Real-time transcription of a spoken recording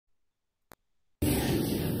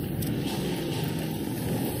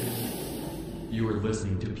You are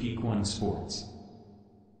listening to Peak One Sports.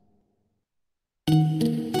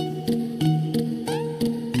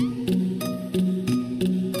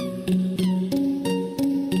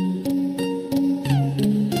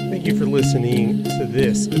 Thank you for listening to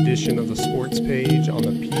this edition of the Sports Page on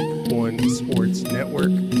the Peak One Sports Network.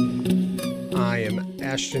 I am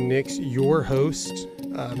Ashton Nix, your host.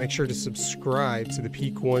 Make sure to subscribe to the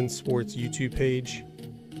Peak One Sports YouTube page.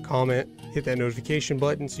 Comment, hit that notification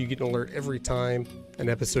button so you get an alert every time an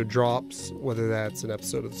episode drops, whether that's an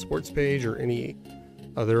episode of the Sports Page or any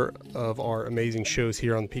other of our amazing shows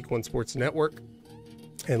here on the Peak One Sports Network.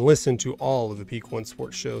 And listen to all of the Peak One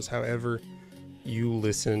Sports shows, however you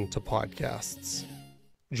listen to podcasts.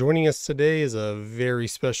 Joining us today is a very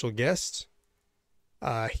special guest.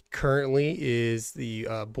 He currently is the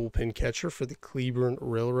bullpen catcher for the Cleburne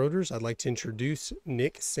Railroaders. I'd like to introduce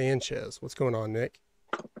Nik Sanchez. What's going on, Nick?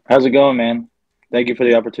 How's it going, man? Thank you for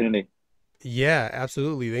the opportunity. Yeah,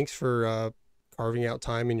 absolutely. Thanks for carving out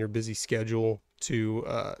time in your busy schedule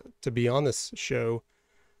to be on this show.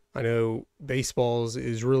 I know baseballs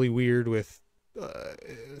is really weird with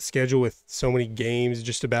schedule with so many games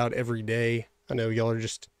just about every day. I know y'all are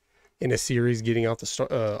just in a series getting off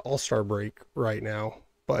the All-Star break right now,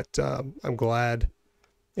 but I'm glad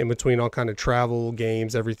in between all kind of travel,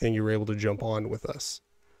 games, everything, you were able to jump on with us.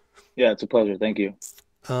 Yeah, it's a pleasure. Thank you.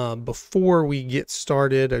 Before we get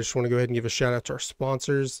started, I just want to go ahead and give a shout out to our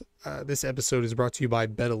sponsors. This episode is brought to you by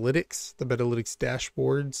Betalytics. The Betalytics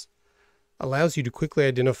dashboards allows you to quickly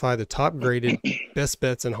identify the top graded best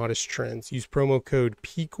bets and hottest trends. Use promo code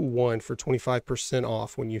PEAK1 for 25%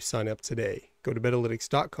 off when you sign up today. Go to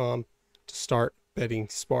Betalytics.com to start betting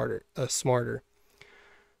smarter.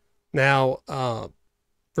 Now,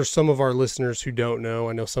 for some of our listeners who don't know,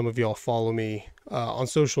 I know some of y'all follow me on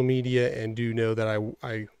social media and do know that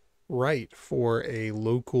I write for a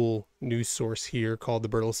local news source here called the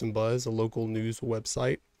Burleson Buzz, a local news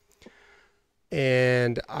website.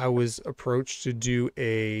 And I was approached to do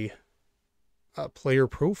a player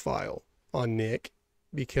profile on Nick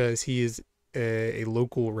because he is a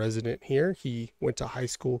local resident here. He went to high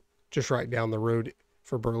school just right down the road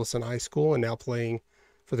for Burleson High School and now playing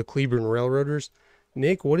for the Cleburne Railroaders.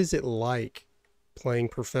 Nick, what is it like playing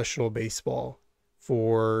professional baseball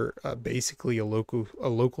for basically a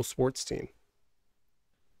local sports team?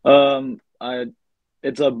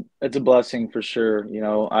 It's a blessing for sure. You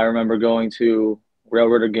know, I remember going to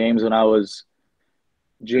Railroader games when I was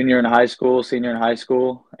junior in high school, senior in high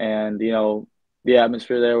school, and you know, the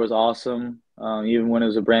atmosphere there was awesome. Even when it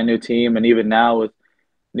was a brand new team, and even now with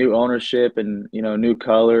new ownership and you know new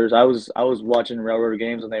colors. I was watching Railroader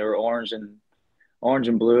games when they were orange and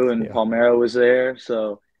blue, and Yeah. Palmero was there.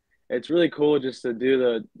 So it's really cool just to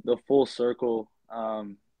do the full circle.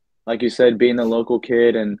 Like you said, being a local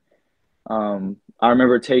kid, and I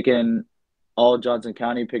remember taking all Johnson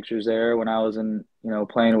County pictures there when I was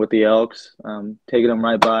playing with the Elks, taking them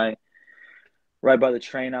right by the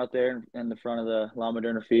train out there in the front of the La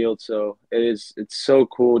Moderna field. So it's so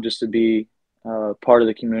cool just to be part of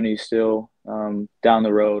the community still down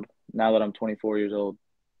the road now that I'm 24 years old.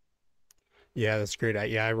 Yeah, that's great.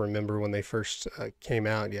 I remember when they first came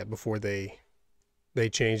out. Yeah, before they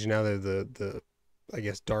changed. Now they're the I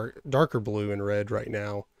guess darker blue and red right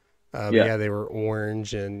now. But yeah, they were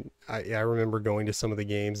orange, and I remember going to some of the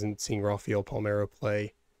games and seeing Rafael Palmero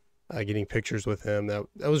play, getting pictures with him. That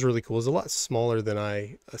was really cool. It was a lot smaller than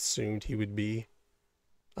I assumed he would be.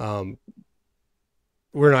 We're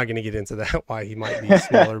not going to get into that, why he might be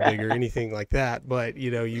smaller, bigger, anything like that. But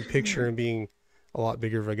you know, you picture him being a lot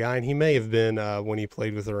bigger of a guy, and he may have been when he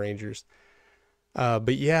played with the Rangers.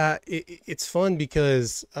 But yeah, it's fun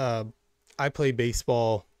because I played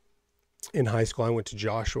baseball in high school. I went to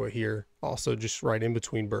Joshua here, also just right in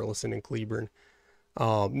between Burleson and Cleburne.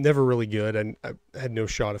 Never really good, and I had no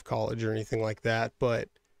shot of college or anything like that. But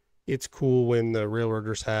it's cool when the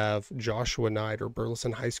Railroaders have Joshua night or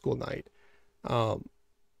Burleson High School night.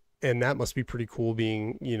 And that must be pretty cool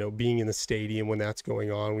being in the stadium when that's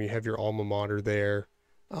going on, when you have your alma mater there.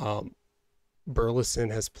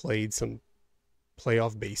 Burleson has played some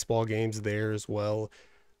playoff baseball games there as well.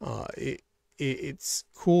 It's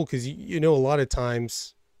cool because, a lot of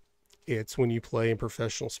times it's when you play in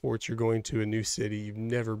professional sports, you're going to a new city you've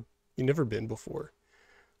never been before.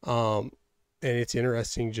 And it's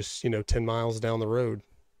interesting just, 10 miles down the road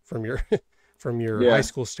from your high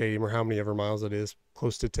school stadium, or how many ever miles it is,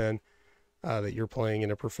 close to 10, that you're playing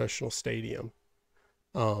in a professional stadium.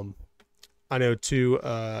 I know too,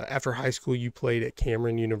 after high school, you played at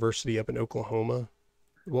Cameron University up in Oklahoma.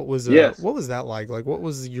 What was that like? Like, what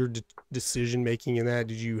was your decision making in that?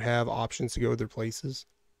 Did you have options to go other places?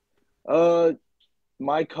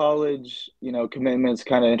 my college, commitment's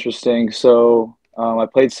kind of interesting. So I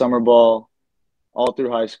played summer ball all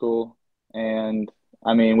through high school, and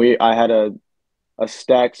I mean, I had a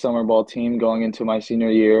stacked summer ball team going into my senior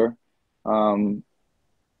year. Um,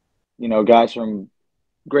 guys from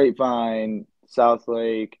Grapevine, South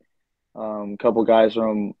Lake, a couple guys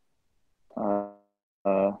from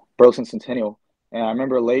uh, Burleson Centennial. And I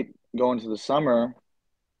remember late going to the summer,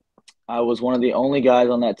 I was one of the only guys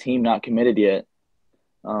on that team not committed yet.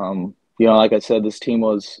 Like I said, this team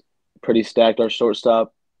was pretty stacked. Our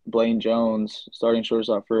shortstop, Blaine Jones, starting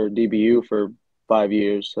shortstop for DBU for 5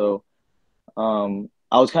 years. So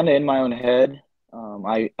I was kind of in my own head.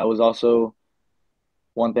 I was also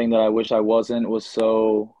one thing that I wish I wasn't was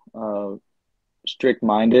so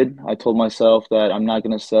strict-minded. I told myself that I'm not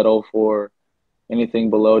going to settle for anything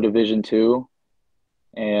below Division II.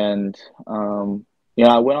 And,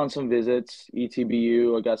 I went on some visits,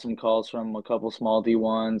 ETBU. I got some calls from a couple small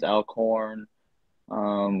D1s, Alcorn,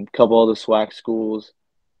 a couple of the SWAC schools.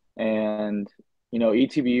 And,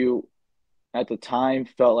 ETBU at the time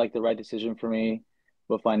felt like the right decision for me,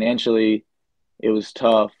 but financially it was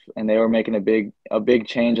tough, and they were making a big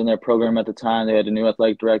change in their program at the time. They had a new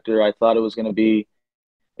athletic director. I thought it was going to be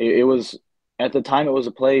it was at the time it was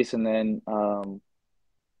a place, and then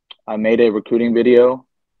I made a recruiting video,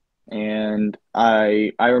 and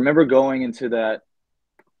I remember going into that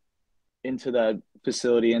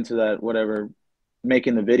facility, into that whatever,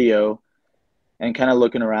 making the video and kind of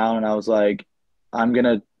looking around, and I was like, I'm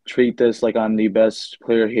gonna treat this like I'm the best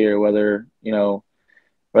player here, whether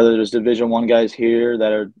there's Division I guys here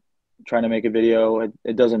that are trying to make a video,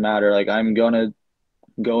 it doesn't matter. Like, I'm gonna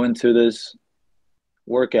go into this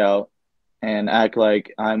workout and act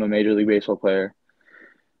like I'm a Major League Baseball player.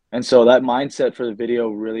 And so that mindset for the video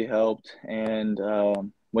really helped. And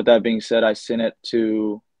with that being said, I sent it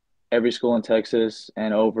to every school in Texas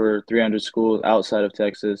and over 300 schools outside of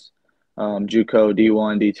Texas, JUCO,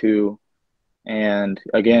 D1, D2. And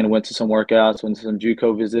again, went to some workouts, went to some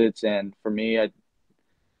JUCO visits. And for me, at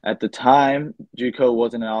the time, JUCO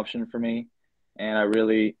wasn't an option for me. And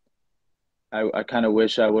I kind of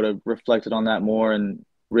wish I would have reflected on that more and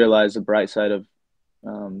realized the bright side of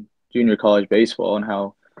junior college baseball and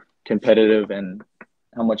how competitive and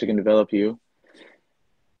how much it can develop you.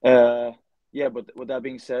 But with that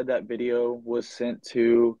being said, that video was sent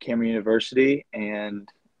to Cameron University, and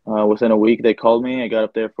within a week they called me. I got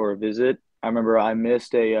up there for a visit. I remember I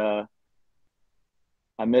missed a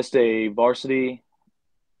varsity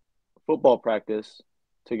football practice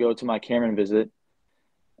to go to my Cameron visit,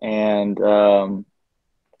 and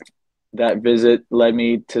that visit led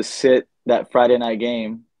me to sit that Friday night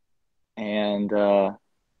game. And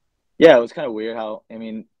it was kind of weird how,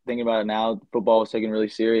 thinking about it now, football was taken really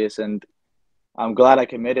serious, and I'm glad I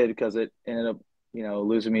committed because it ended up,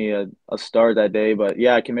 losing me a start that day. But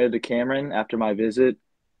yeah, I committed to Cameron after my visit.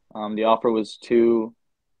 The offer was too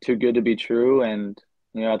good to be true, and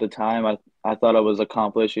at the time I thought I was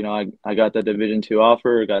accomplished. I got the Division II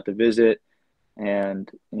offer, got the visit,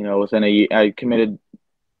 and within a year I committed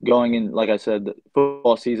going in, like I said, the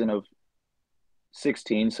football season of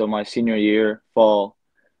 16, so my senior year, fall,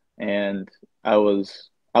 and I was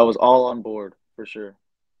all on board for sure.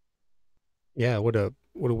 Yeah, what a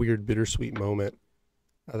weird bittersweet moment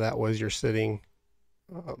that was. You're sitting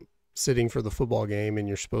for the football game, and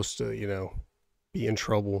you're supposed to, be in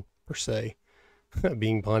trouble per se,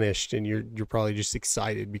 being punished, and you're probably just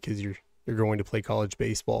excited because you're going to play college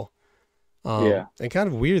baseball. And kind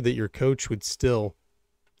of weird that your coach would still,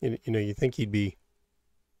 you think he'd be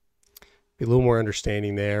a little more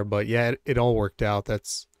understanding there, but yeah, it all worked out.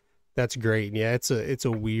 That's great. And yeah, it's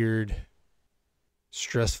a weird,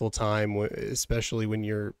 stressful time, especially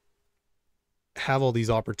when have all these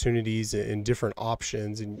opportunities and different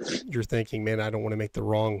options, and you're thinking, man, I don't want to make the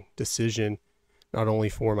wrong decision, not only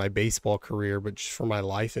for my baseball career, but just for my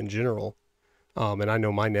life in general. And I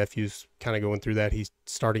know my nephew's kind of going through that. He's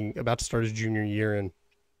about to start his junior year, and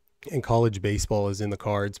college baseball is in the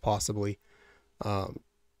cards possibly.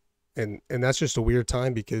 And that's just a weird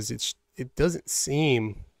time because it doesn't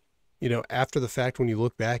seem, after the fact, when you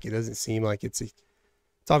look back, it doesn't seem like it's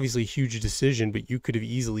obviously a huge decision, but you could have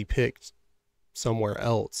easily picked somewhere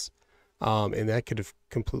else. And that could have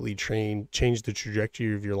completely changed the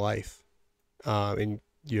trajectory of your life. And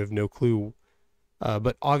you have no clue.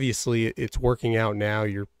 But obviously it's working out now.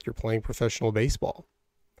 You're playing professional baseball.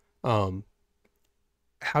 How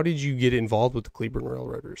did you get involved with the Cleburne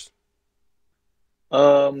Railroaders?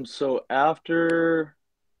 So after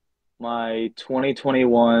my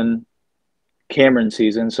 2021 Cameron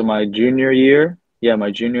season, so my junior year,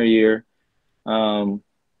 I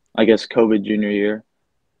guess COVID junior year,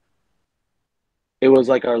 it was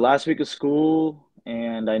like our last week of school,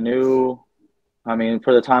 and I knew, I mean,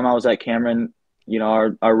 for the time I was at Cameron,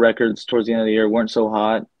 our records towards the end of the year weren't so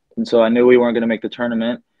hot. And so I knew we weren't going to make the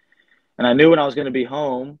tournament. And I knew when I was going to be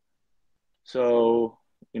home. So,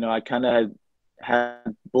 I kind of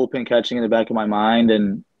had bullpen catching in the back of my mind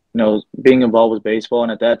and, being involved with baseball.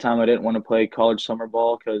 And at that time, I didn't want to play college summer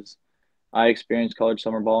ball because I experienced college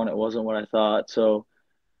summer ball and it wasn't what I thought. So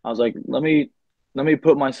I was like, let me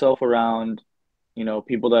put myself around,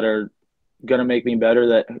 people that are going to make me better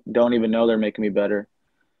that don't even know they're making me better.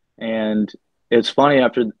 And it's funny,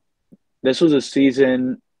 after this was a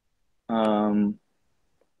season, I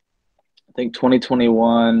think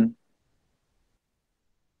 2021,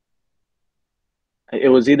 it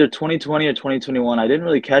was either 2020 or 2021. I didn't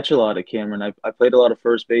really catch a lot at Cameron. I played a lot of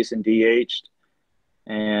first base and DH'd.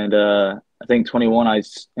 And I think 21,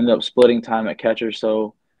 ended up splitting time at catcher.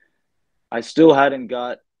 So I still hadn't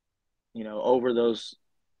got, over those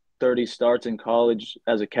 30 starts in college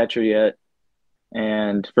as a catcher yet.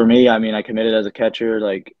 And for me, I mean, I committed as a catcher.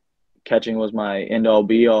 Like, catching was my end all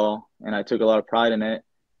be all, and I took a lot of pride in it.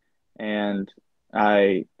 And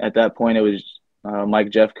at that point, it was Mike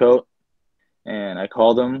Jeffcoat, and I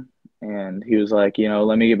called him, and he was like,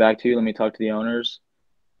 let me get back to you. Let me talk to the owners.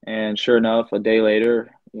 And sure enough, a day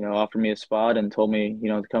later, offered me a spot and told me,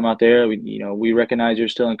 to come out there. We recognize you're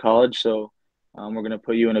still in college, so we're going to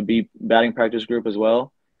put you in a B batting practice group as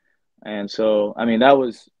well. And so, I mean, that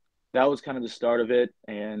was kind of the start of it.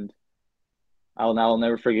 And I'll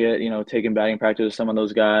never forget, taking batting practice with some of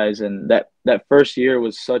those guys. And that first year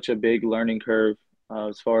was such a big learning curve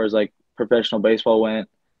as far as like professional baseball went.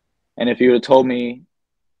 And if you would have told me,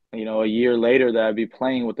 a year later that I'd be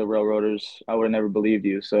playing with the Railroaders, I would have never believed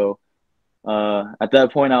you. So at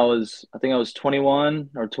that point, I think I was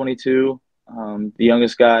 21 or 22, the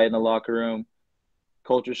youngest guy in the locker room.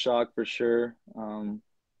 Culture shock for sure.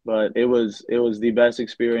 But it was the best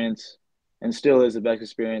experience, and still is the best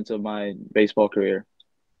experience of my baseball career.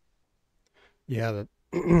 Yeah,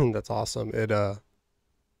 that's awesome. You're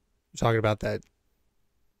talking about that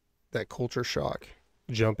culture shock,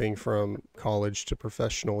 jumping from college to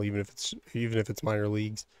professional, even if it's minor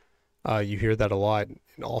leagues. You hear that a lot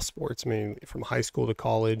in all sports. I mean, from high school to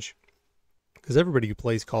college, because everybody who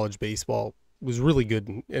plays college baseball was really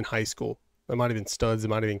good in high school. They might have been studs, they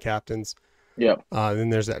might have been captains. Yeah. Then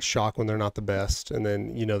there's that shock when they're not the best, and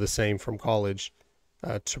then the same from college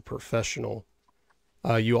to professional.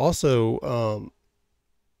 You also,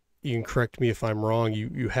 you can correct me if I'm wrong.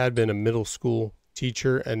 You had been a middle school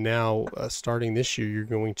teacher, and now starting this year, you're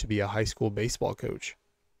going to be a high school baseball coach.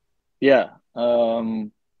 Yeah.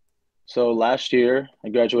 So last year, I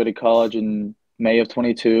graduated college in May of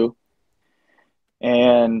 22.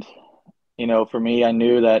 And, for me, I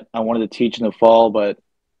knew that I wanted to teach in the fall, but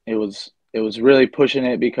it was really pushing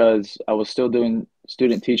it because I was still doing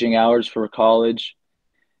student teaching hours for college.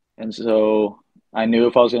 And so I knew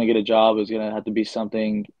if I was going to get a job, it was going to have to be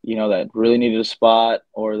something, that really needed a spot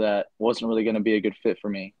or that wasn't really going to be a good fit for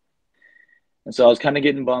me. And so I was kind of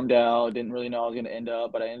getting bummed out, didn't really know I was going to end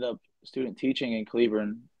up, but I ended up student teaching in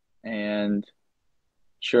Cleburne. And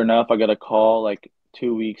sure enough, I got a call like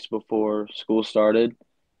 2 weeks before school started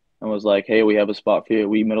and was like, hey, we have a spot for you at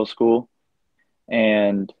Wheat Middle School.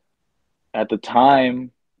 And at the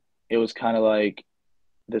time, it was kind of like,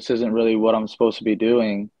 this isn't really what I'm supposed to be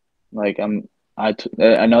doing. Like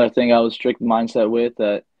another thing I was strict mindset with,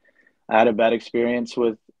 that I had a bad experience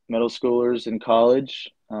with middle schoolers in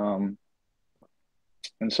college. And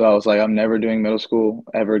so I was like, I'm never doing middle school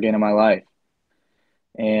ever again in my life.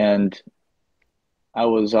 And I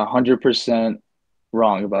was 100%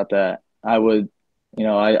 wrong about that. I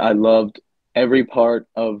loved every part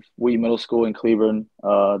of Wheat Middle School in Cleburne,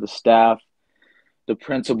 the staff, the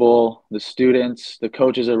principal, the students, the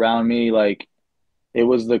coaches around me. Like, it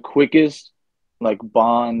was the quickest, like,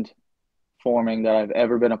 bond forming that I've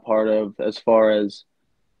ever been a part of, as far as,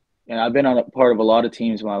 and I've been on a part of a lot of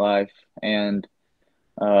teams in my life, and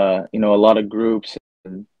a lot of groups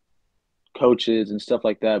and coaches and stuff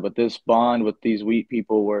like that. But this bond with these Wheat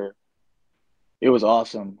people it was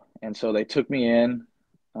awesome. And so they took me in.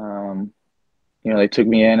 They took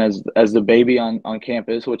me in as the baby on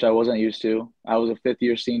campus, which I wasn't used to. I was a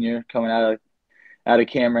fifth-year senior coming out of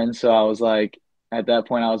Cameron, so I was like, at that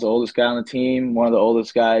point, I was the oldest guy on the team, one of the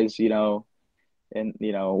oldest guys, and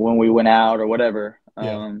when we went out or whatever.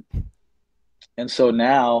 Yeah. And so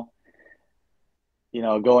now,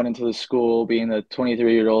 going into the school, being the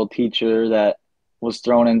 23-year-old teacher that was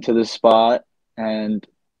thrown into this spot. And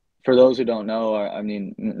for those who don't know, I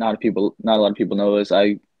mean, not a lot of people know this.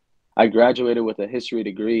 I graduated with a history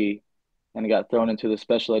degree, and got thrown into the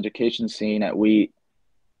special education scene at Wheat,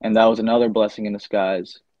 and that was another blessing in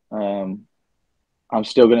disguise. Um, I'm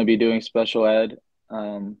still going to be doing special ed,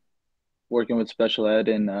 um, working with special ed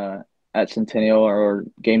in at Centennial or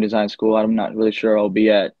game design school. I'm not really sure I'll be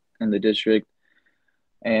at in the district,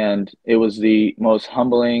 and it was the most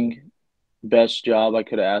humbling, best job I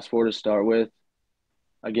could have asked for to start with.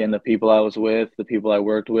 Again, the people I was with, the people I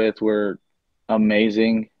worked with were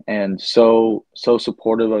amazing and so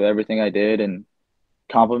supportive of everything I did and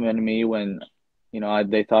complimented me when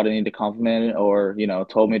they thought I needed to compliment it or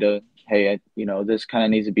told me to, hey, this kind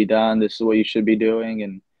of needs to be done, this is what you should be doing.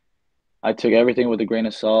 And I took everything with a grain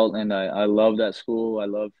of salt, and I love that school.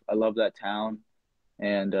 I love that town.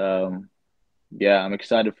 And yeah, I'm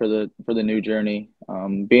excited for the new journey.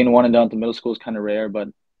 Being one and done at the middle school is kind of rare, but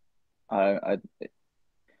I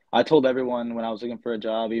I told everyone when I was looking for a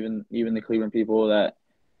job, even the Cleveland people, that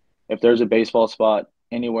if there's a baseball spot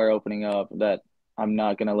anywhere opening up, that I'm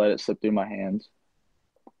not gonna let it slip through my hands.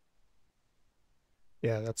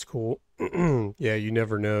 Yeah, that's cool. Yeah, you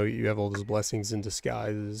never know. You have all those blessings in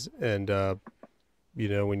disguises, and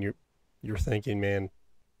when you're thinking, man,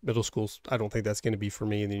 middle school's, I don't think that's going to be for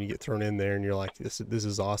me, and then you get thrown in there, and you're like, this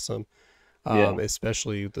is awesome. Yeah.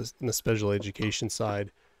 Especially in the special education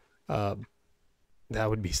side, uh, that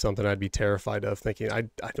would be something I'd be terrified of. Thinking, I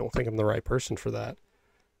don't think I'm the right person for that.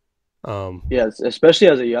 Um, Yeah, especially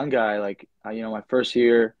as a young guy, like my first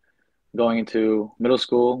year going into middle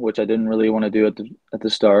school, which I didn't really want to do at the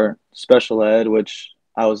start, special ed, which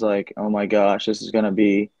I was like, oh my gosh, this is gonna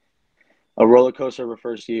be a roller coaster of a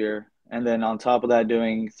first year. And then on top of that,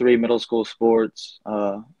 doing three middle school sports,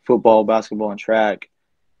 football, basketball, and track,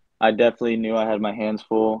 I definitely knew I had my hands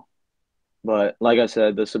full. But like I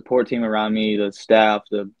said, the support team around me, the staff,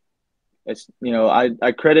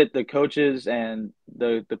 I credit the coaches and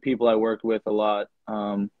the people I worked with a lot.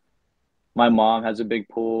 My mom has a big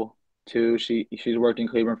pull too. She's worked in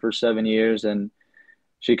Cleveland for 7 years, and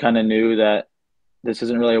she kind of knew that this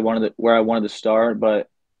isn't really where I wanted to start. But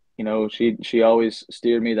she always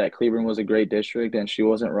steered me that Cleveland was a great district, and she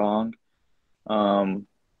wasn't wrong. Um,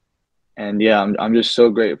 and yeah, I'm just so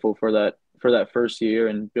grateful for that first year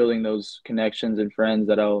and building those connections and friends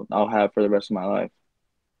that I'll have for the rest of my life.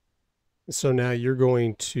 so now you're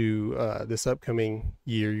going to this upcoming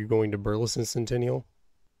year, you're going to Burleson Centennial.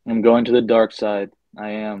 I'm going to the dark side. I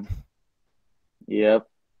am. Yep.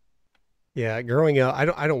 Yeah, growing up,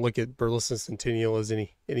 I don't look at Burleson Centennial as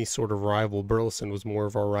any sort of rival. Burleson was more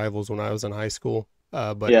of our rivals when I was in high school.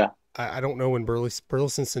 But Yeah. I don't know when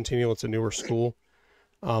Burleson Centennial, it's a newer school.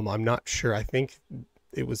 I'm not sure. I think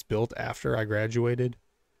it was built after I graduated.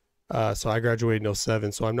 So I graduated in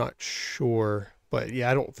 '07, so I'm not sure. But yeah,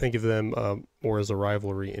 I don't think of them more as a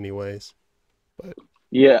rivalry anyways. But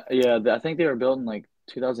Yeah. Yeah. I think they were built in like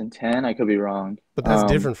 2010. I could be wrong. but that's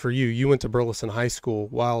different for you. You went to Burleson High School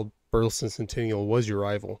while Burleson Centennial was your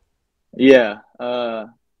rival. Yeah.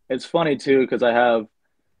 It's funny too because I have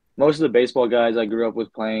most of the baseball guys I grew up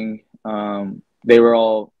with playing. They were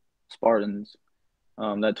all Spartans.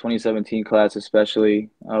 That 2017 class, especially,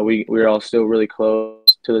 we were all still really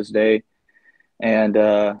close to this day. And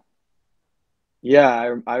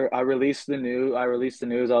yeah, I released the news I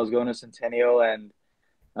was going to Centennial, and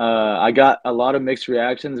I got a lot of mixed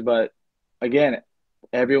reactions. But again,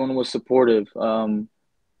 everyone was supportive.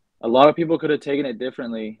 A lot of people could have taken it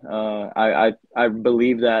differently. I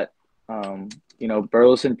believe that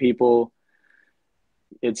Burleson people,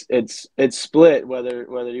 it's split whether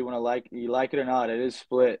you want to you like it or not. It is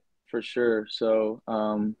split for sure. So,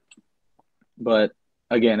 but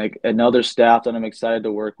again, another staff that I'm excited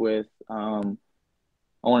to work with.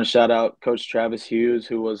 I want to shout out Coach Travis Hughes,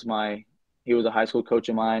 he was a high school coach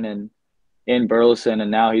of mine and in Burleson,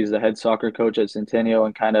 and now he's the head soccer coach at Centennial,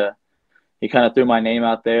 and he kind of threw my name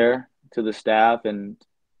out there to the staff, and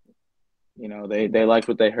they liked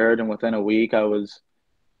what they heard, and within a week I was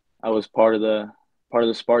part of the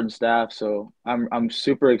Spartan staff. So I'm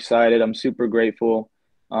super excited. I'm super grateful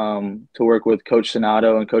to work with Coach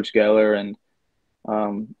Sonato and Coach Geller, and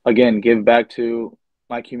again give back to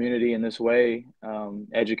my community in this way,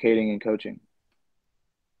 educating and coaching.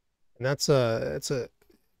 And it's a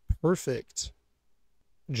perfect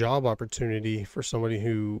job opportunity for somebody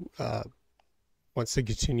who wants to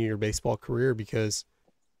continue your baseball career because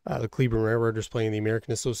the Cleburne Railroaders play in the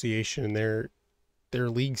American Association, and their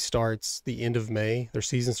league starts the end of May. Their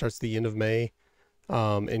season starts the end of May,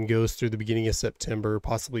 and goes through the beginning of September,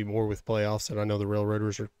 possibly more with playoffs. And I know the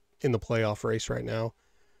Railroaders are in the playoff race right now.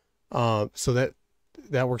 So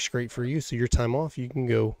that works great for you. So your time off, you can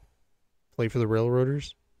go play for the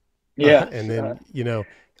Railroaders. Yeah. And then,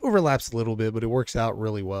 overlaps a little bit, but it works out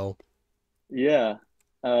really well. Yeah.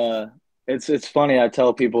 Uh, it's funny. I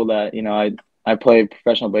tell people that, I play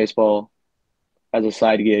professional baseball as a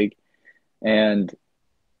side gig, and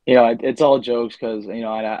it's all jokes because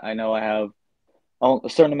I know I have a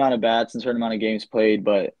certain amount of bats and a certain amount of games played,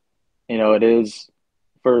 but it is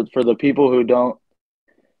for the people who don't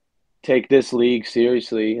take this league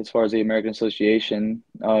seriously as far as the American Association.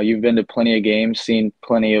 You've been to plenty of games, seen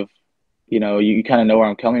plenty of, you kind of know where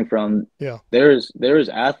I'm coming from. Yeah. There's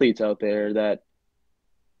athletes out there that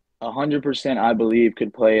 100% I believe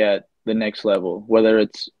could play at the next level, whether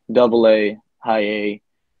it's double A, high A,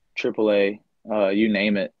 triple A, you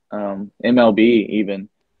name it, MLB even.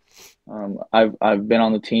 I've been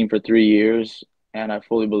on the team for 3 years, and I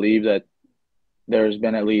fully believe that there's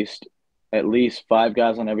been at least five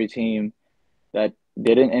guys on every team that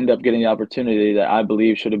didn't end up getting the opportunity that I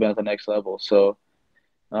believe should have been at the next level. So,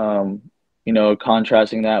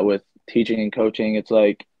 contrasting that with teaching and coaching, it's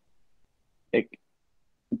like it,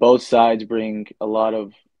 both sides bring a lot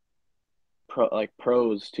of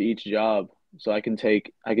pros to each job. So I can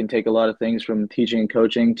take a lot of things from teaching and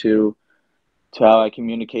coaching to how I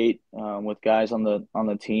communicate with guys on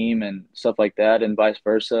the team and stuff like that, and vice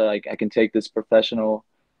versa. Like I can take this professional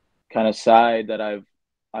kind of side that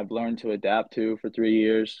I've learned to adapt to for 3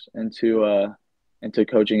 years into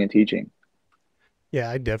coaching and teaching. Yeah,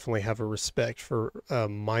 I definitely have a respect for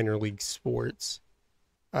minor league sports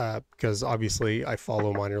because obviously I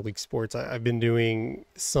follow minor league sports. I've been doing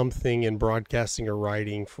something in broadcasting or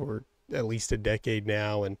writing for at least a decade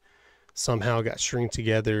now, and somehow got stringed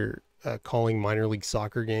together calling minor league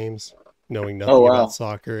soccer games, knowing Oh nothing about wow.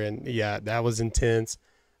 soccer. And yeah, that was intense.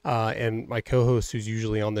 And my co-host, who's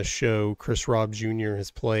usually on the show, Chris Robb Jr., has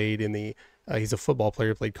played in he's a football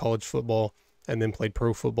player, played college football, and then played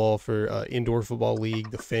pro football for indoor football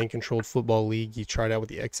league, the fan-controlled football league. He tried out with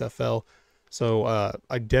the XFL. So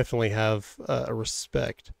I definitely have a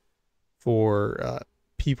respect for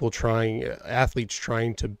athletes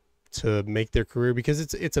trying to make their career, because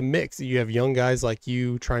it's a mix. You have young guys like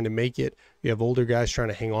you trying to make it. You have older guys trying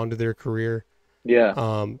to hang on to their career. Yeah.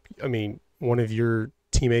 I mean, one of your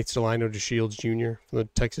teammates, Delino DeShields Jr. from the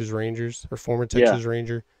Texas Rangers, or former Yeah. Texas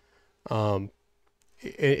Ranger. Um,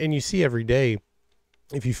 and you see every day,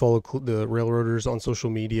 if you follow the Railroaders on social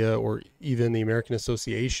media or even the American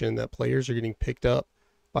Association, that players are getting picked up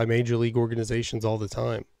by major league organizations all the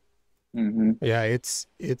time. hmm Yeah, it's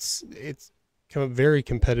kind of very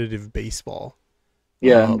competitive baseball.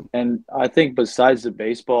 Yeah, and, Um, and I think besides the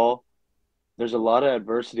baseball, there's a lot of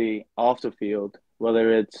adversity off the field,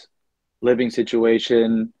 whether it's living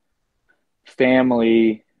situation,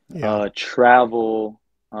 family, yeah, travel,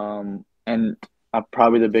 and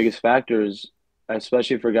probably the biggest factors,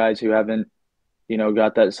 especially for guys who haven't,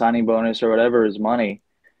 got that signing bonus or whatever, is money.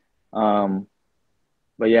 Um,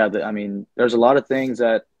 but yeah, I mean, there's a lot of things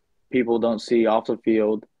that people don't see off the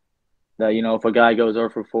field that, if a guy goes 0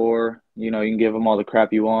 for 4, you can give him all the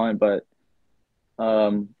crap you want, but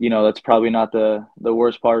that's probably not the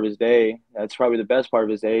worst part of his day. That's probably the best part of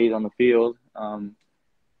his day. He's on the field.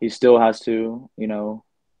 He still has to,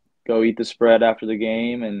 go eat the spread after the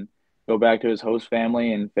game and go back to his host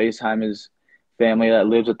family and FaceTime his family that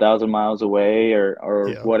lives 1,000 miles away, or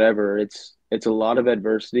yeah. whatever. It's a lot of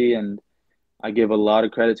adversity, and I give a lot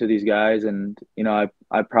of credit to these guys. And I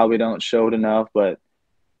probably don't show it enough, but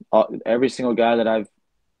every single guy that I've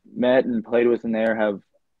met and played with in there have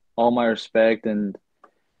all my respect, and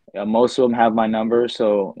most of them have my number,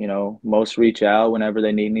 so most reach out whenever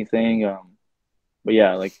they need anything. But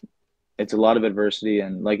yeah, like it's a lot of adversity,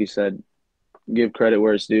 and like you said, give credit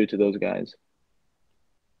where it's due to those guys.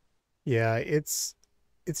 Yeah, it's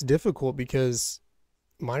difficult because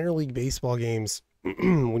minor league baseball games,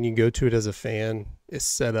 when you go to it as a fan, is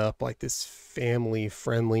set up like this family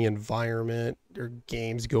friendly environment. There are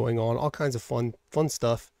games going on, all kinds of fun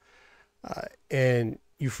stuff, and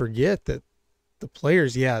you forget that the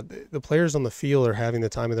players, yeah, the players on the field are having the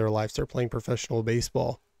time of their lives. They're playing professional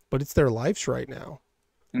baseball, but it's their lives right now.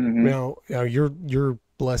 hmm Now you're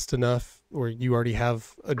blessed enough, or you already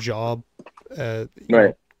have a job,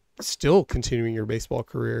 Right. still continuing your baseball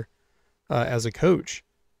career as a coach,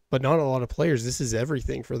 but not a lot of players. This is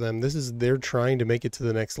everything for them. They're trying to make it to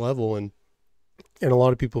the next level, and a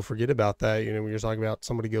lot of people forget about that. When you're talking about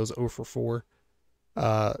somebody goes 0 for 4,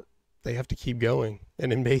 uh, they have to keep going.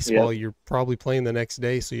 And in baseball, Yep. you're probably playing the next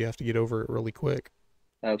day, so you have to get over it really quick.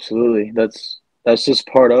 Absolutely. That's just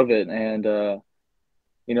part of it, and I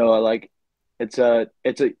like it's a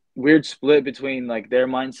weird split between like their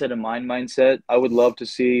mindset and my mindset. I would love to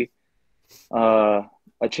see uh,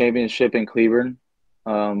 a championship in Cleburne,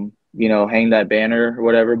 hang that banner or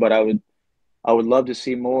whatever. But I would love to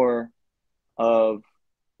see more of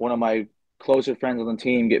one of my closer friends on the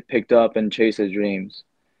team get picked up and chase his dreams.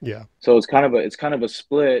 Yeah. So it's kind of a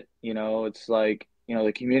split, you know. It's like, you know,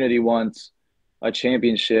 the community wants a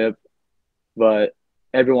championship, but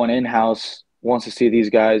everyone in house wants to see these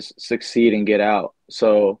guys succeed and get out.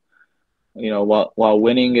 So, you know, while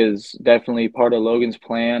winning is definitely part of Logan's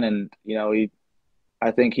plan, and you know,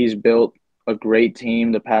 I think he's built a great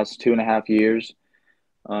team the past 2.5 years.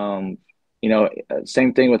 Um, you know,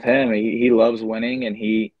 same thing with him. He loves winning, and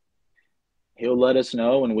he'll let us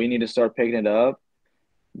know when we need to start picking it up.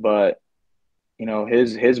 But you know,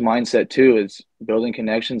 his mindset too is building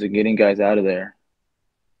connections and getting guys out of there.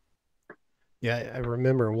 Yeah, I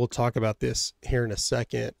remember, and we'll talk about this here in a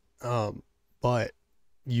second. But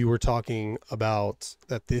you were talking about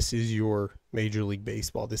that this is your Major League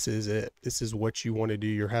Baseball. This is it. This is what you want to do.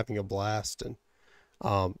 You're having a blast. And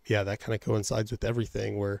yeah, that kind of coincides with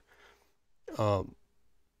everything where um,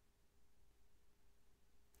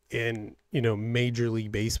 in, you know, Major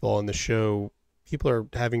League Baseball in the show, people are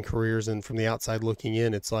having careers, and from the outside looking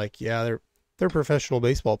in, it's like, yeah, they're professional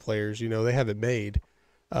baseball players, you know, they have it made.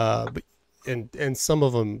 But and some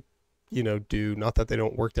of them, you know, do, not that they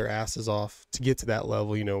don't work their asses off to get to that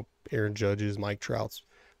level, you know, Aaron Judge's, Mike Trout's,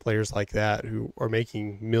 players like that who are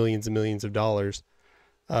making millions and millions of dollars.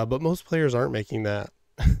 But most players aren't making that.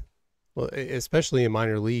 Well, especially in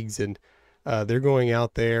minor leagues, and they're going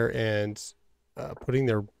out there and putting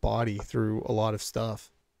their body through a lot of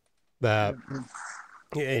stuff that,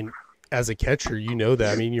 and as a catcher, you know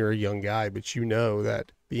that. I mean, you're a young guy, but you know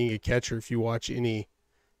that being a catcher, if you watch any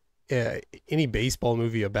baseball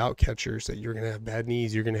movie about catchers, that you're going to have bad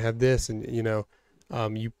knees, you're going to have this, and you know,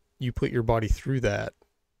 you put your body through that.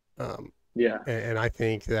 Yeah. And I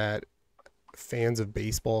think that fans of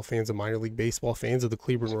baseball, fans of minor league baseball, fans of the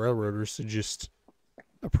Cleburne Railroaders should just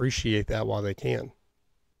appreciate that while they can.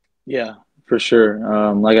 Yeah, for sure.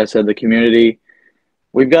 Like I said, the community,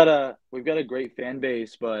 we've got a great fan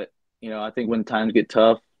base, but you know, I think when times get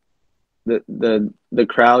tough, the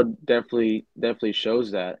crowd definitely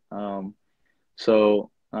shows that.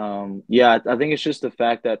 Yeah, I think it's just the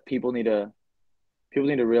fact that people need to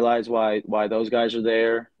realize why those guys are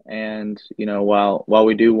there, and you know, while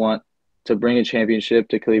we do want to bring a championship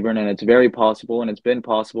to Cleburne, and it's very possible, and it's been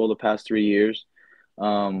possible the past 3 years,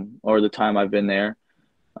 or the time I've been there.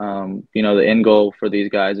 You know, the end goal for these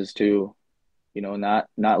guys is to, you know,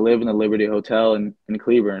 not live in the Liberty Hotel in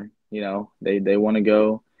Cleburne. You know, they want to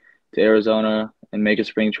go to Arizona and make a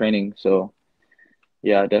spring training. So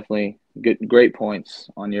yeah, definitely great points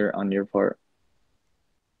on your part.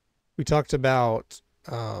 We talked about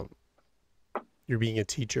you're being a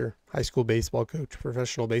teacher, high school baseball coach,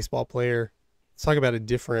 professional baseball player. Let's talk about a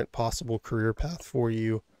different possible career path for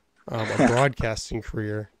you, a broadcasting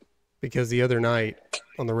career. Because the other night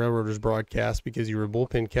on the Railroaders broadcast, because you were a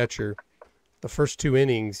bullpen catcher, the first 2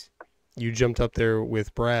 innings, you jumped up there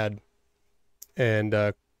with Brad, and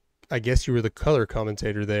I guess you were the color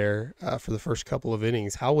commentator there for the first couple of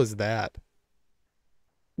innings. How was that?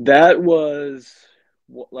 That was,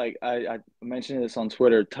 like I mentioned this on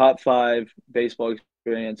Twitter, top 5 baseball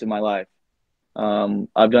experience in my life.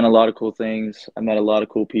 I've done a lot of cool things. I met a lot of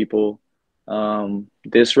cool people.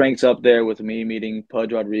 This ranks up there with me meeting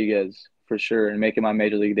Pudge Rodriguez for sure and making my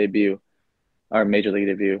professional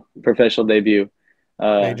debut.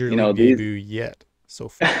 Major You know, league these, debut yet so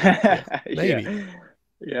far. Yeah, maybe.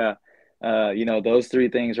 yeah, yeah. You know, those 3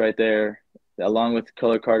 things right there, along with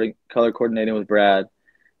color coordinating with Brad.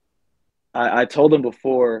 I told him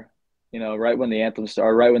before, you know, right when the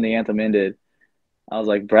anthem ended, I was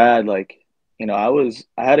like, Brad, like, you know,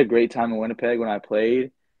 I had a great time in Winnipeg when I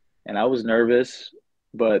played, and I was nervous,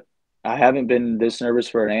 but I haven't been this nervous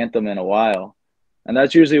for an anthem in a while. And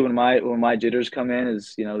that's usually when my jitters come in,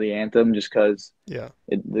 is, you know, the anthem, just because Yeah.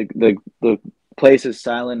 the place is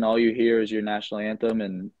silent and all you hear is your national anthem,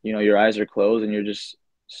 and you know, your eyes are closed and you're just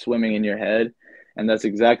swimming in your head. And that's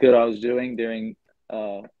exactly what I was doing during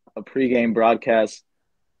a pregame broadcast,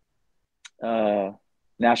 uh,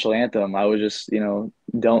 national anthem. I was just, you know,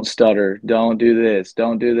 don't stutter, don't do this,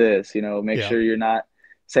 you know, make Yeah. sure you're not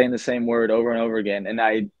saying the same word over and over again. And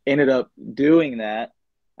I ended up doing that.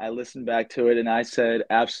 I listened back to it and I said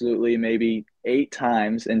absolutely maybe 8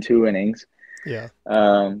 times in 2 innings. Yeah.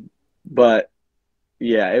 But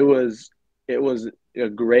yeah, it was a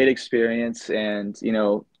great experience, and you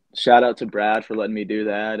know, shout out to Brad for letting me do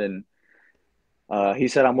that. And he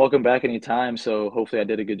said I'm welcome back anytime, so hopefully I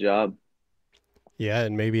did a good job. Yeah.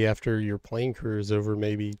 And maybe after your playing career is over,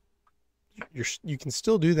 maybe you can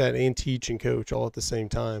still do that and teach and coach all at the same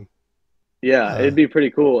time. Yeah, Uh, it'd be pretty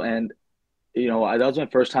cool. And you know, that was my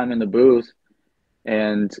first time in the booth,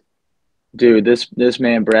 and Dude, this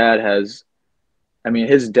man Brad has, I mean,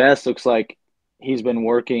 his desk looks like he's been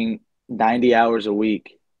working 90 hours a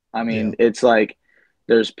week. I Yeah. mean, it's like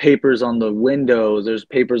there's papers on the windows, there's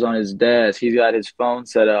papers on his desk. He's got his phone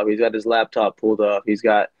set up, he's got his laptop pulled up, he's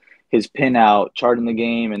got his pin out, charting the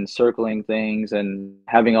game and circling things and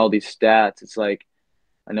having all these stats. It's like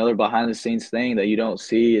another behind the scenes thing that you don't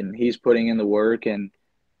see, and he's putting in the work and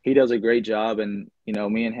he does a great job. And,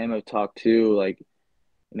 me and him have talked too, like,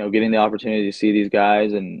 getting the opportunity to see these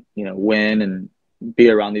guys and, win and be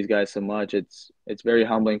around these guys so much, it's very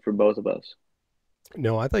humbling for both of us.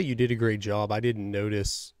 No, I thought you did a great job. I didn't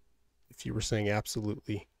notice if you were saying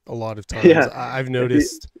absolutely a lot of times. Yeah. I've If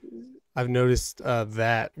you, noticed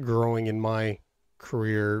that growing in my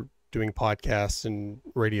career doing podcasts and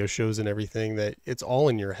radio shows and everything, that it's all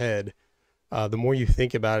in your head. The more you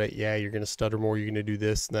think about it, yeah, you're going to stutter more. You're going to do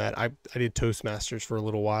this and that. I did Toastmasters for a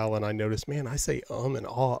little while, and I noticed, man, I say and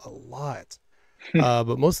ah a lot.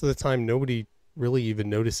 But most of the time, nobody really even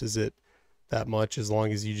notices it that much as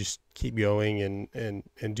long as you just keep going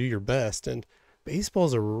and do your best. And baseball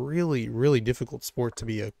is a really, really difficult sport to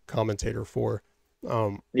be a commentator for.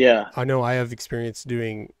 yeah. I know I have experience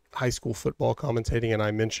doing high school football commentating, and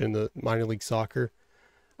I mentioned the minor league soccer.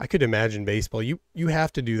 I could imagine baseball. You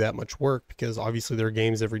have to do that much work because obviously there are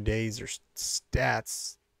games every day. There's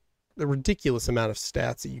stats, the ridiculous amount of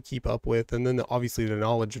stats that you keep up with, and then obviously the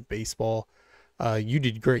knowledge of baseball. You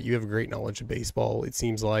did great. You have a great knowledge of baseball, it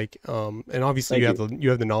seems like, and obviously Thank you. you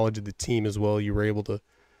have the knowledge of the team as well. You were able to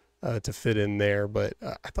fit in there, but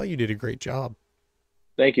I thought you did a great job.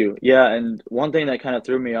 Thank you. Yeah. And one thing that kind of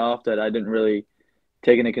threw me off that I didn't really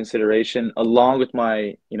take into consideration, along with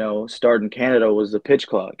my, start in Canada, was the pitch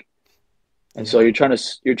clock. And so Yeah, you're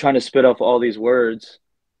trying to spit off all these words,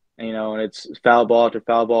 and it's foul ball after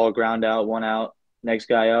foul ball, ground out, one out, next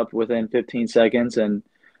guy up within 15 seconds, and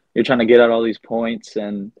you're trying to get out all these points.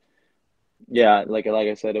 And yeah, like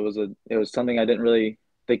I said, it was something I didn't really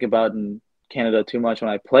think about in Canada too much when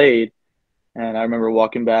I played. And I remember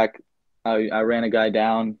walking back, I ran a guy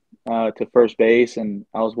down to first base, and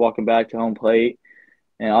I was walking back to home plate,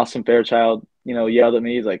 and Austin Fairchild, yelled at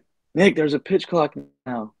me. He's like, "Nick, there's a pitch clock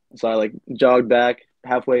now." So I like jogged back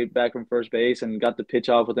halfway back from first base and got the pitch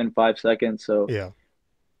off within 5 seconds. So, yeah,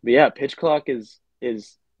 but yeah, pitch clock is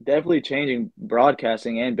definitely changing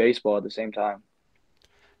broadcasting and baseball at the same time.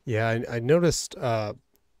 yeah. I noticed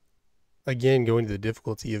again going to the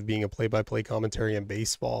difficulty of being a play-by-play commentary in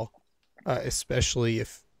baseball, especially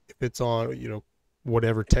if it's on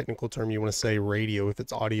whatever technical term you want to say radio. If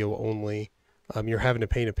it's audio only, you're having to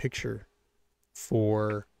paint a picture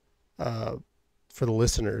for uh, for the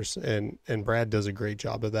listeners, and Brad does a great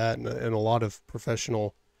job of that, and a lot of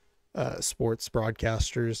professional sports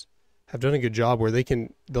broadcasters have done a good job where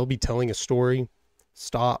they'll be telling a story,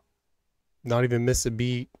 stop, not even miss a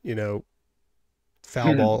beat,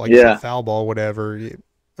 foul ball, like you said, Yeah, foul ball, whatever,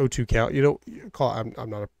 0-2 count. Call. I'm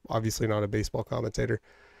not obviously not a baseball commentator,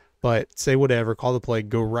 but say whatever, call the play,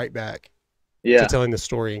 go right back to yeah, telling the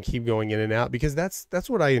story and keep going in and out, because that's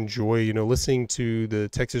what I enjoy. Listening to the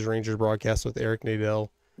Texas Rangers broadcast with Eric Nadel.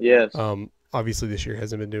 yes, Obviously this year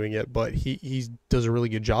hasn't been doing it, but he does a really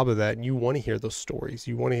good job of that. And you want to hear those stories.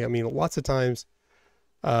 You want to. I mean, lots of times,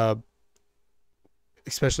 uh,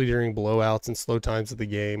 especially during blowouts and slow times of the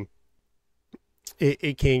game,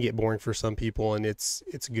 it can get boring for some people, and it's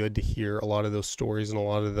good to hear a lot of those stories and a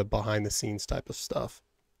lot of the behind the scenes type of stuff.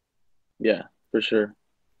 yeah, for sure.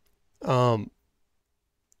 Um,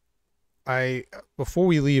 I Before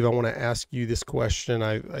we leave, I want to ask you this question.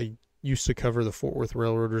 I used to cover the Fort Worth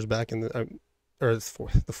Railroaders back in the or the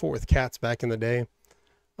Fort Worth Cats back in the day,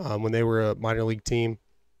 when they were a minor league team,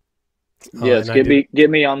 Yes, and I did. get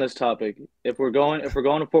me on this topic. If we're going to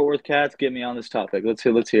Fort Worth Cats, get me on this topic. Let's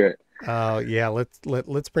hear it. Yeah,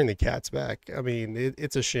 let's bring the Cats back. I mean,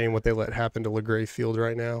 it's a shame what they let happen to LaGray Field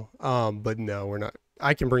right now. But no, we're not.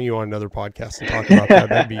 I can bring you on another podcast and talk about that.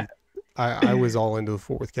 That'd be. I was all into the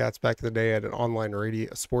Fort Worth Cats back in the day at an online radio,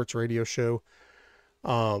 a sports radio show.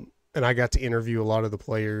 And I got to interview a lot of the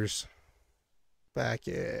players back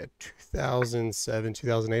in 2007,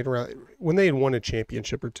 2008, around when they had won a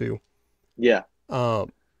championship or two. Yeah.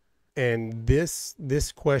 Um, and this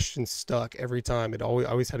question stuck every time. It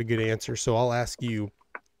always had a good answer. So I'll ask you,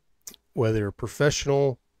 whether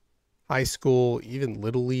professional, high school, even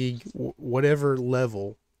little league, whatever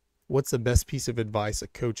level, what's the best piece of advice a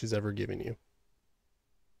coach has ever given you?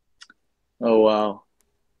 Oh wow.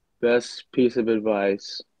 Best piece of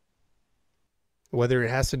advice. Whether it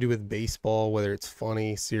has to do with baseball, whether it's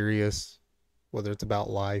funny, serious, whether it's about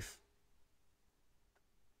life.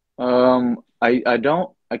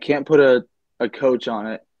 I can't put a coach on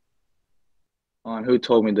it, on who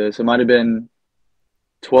told me this. It might have been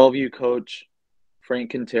 12U coach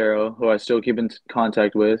Frank Quintero, who I still keep in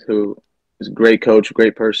contact with, who is a great coach,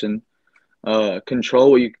 great person.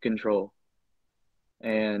 Control what you can control.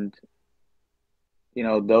 And,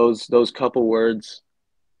 those couple words,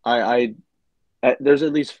 there's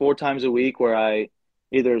at least 4 times a week where I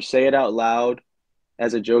either say it out loud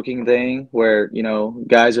as a joking thing where,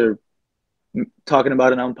 guys are talking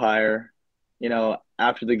about an umpire,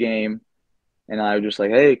 after the game. And I'm just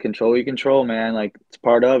like, hey, control what you control, man. Like, it's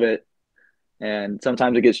part of it. And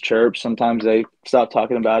sometimes it gets chirped. Sometimes they stop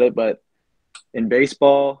talking about it. But in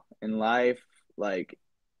baseball, in life, like,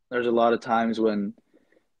 there's a lot of times when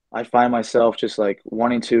I find myself just like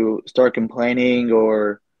wanting to start complaining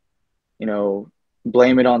or,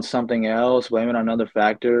 blame it on something else, blame it on another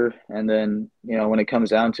factor. And then, when it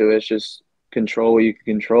comes down to it, it's just control what you can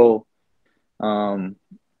control.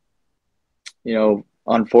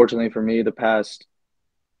 Unfortunately for me, the past,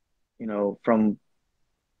 from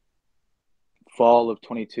fall of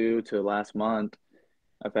 22 to last month,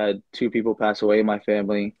 I've had 2 people pass away in my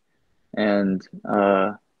family. And,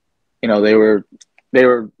 they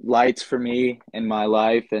were lights for me in my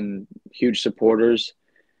life and huge supporters.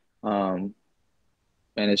 And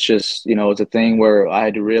it's just, it's a thing where I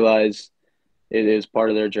had to realize it is part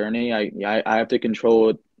of their journey. I have to control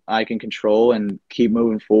what I can control and keep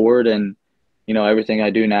moving forward. And, everything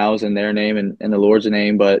I do now is in their name and in the Lord's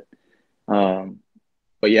name. But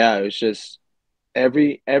yeah, it was just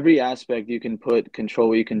every aspect you can control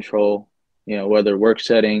what you control, whether work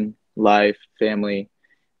setting, life, family.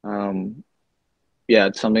 Yeah,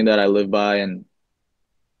 it's something that I live by, and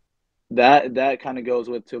that kind of goes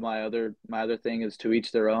to my other thing is to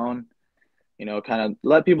each their own. Kind of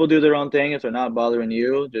let people do their own thing. If they're not bothering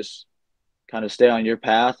you, just kind of stay on your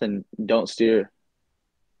path and don't steer.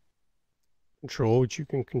 Control what you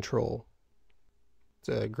can control. It's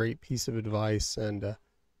a great piece of advice, and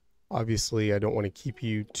obviously I don't want to keep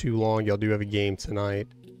you too long. Y'all do have a game tonight.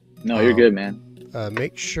 No, you're good, man.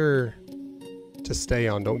 Make sure to stay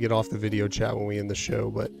on. Don't get off the video chat when we end the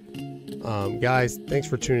show. But guys, thanks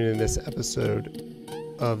for tuning in this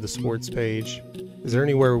episode of the Sports Page. Is there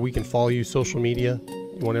anywhere we can follow you, social media?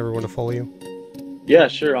 You want everyone to follow you? Yeah,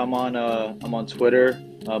 sure. I'm on Twitter.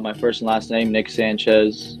 My first and last name, Nik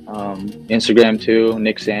Sanchez. Instagram too,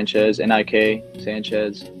 Nik Sanchez, Nik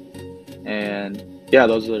Sanchez. And yeah,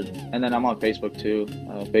 and then I'm on Facebook too.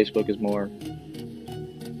 Facebook is more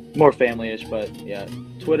family-ish, but yeah,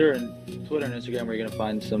 Twitter and Instagram where you're gonna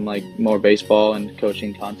find some like more baseball and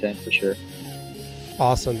coaching content for sure.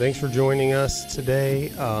 Awesome. Thanks for joining us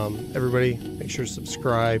today. Everybody, make sure to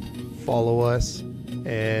subscribe, follow us,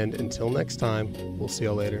 and until next time, we'll see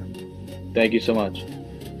y'all later. Thank you so much.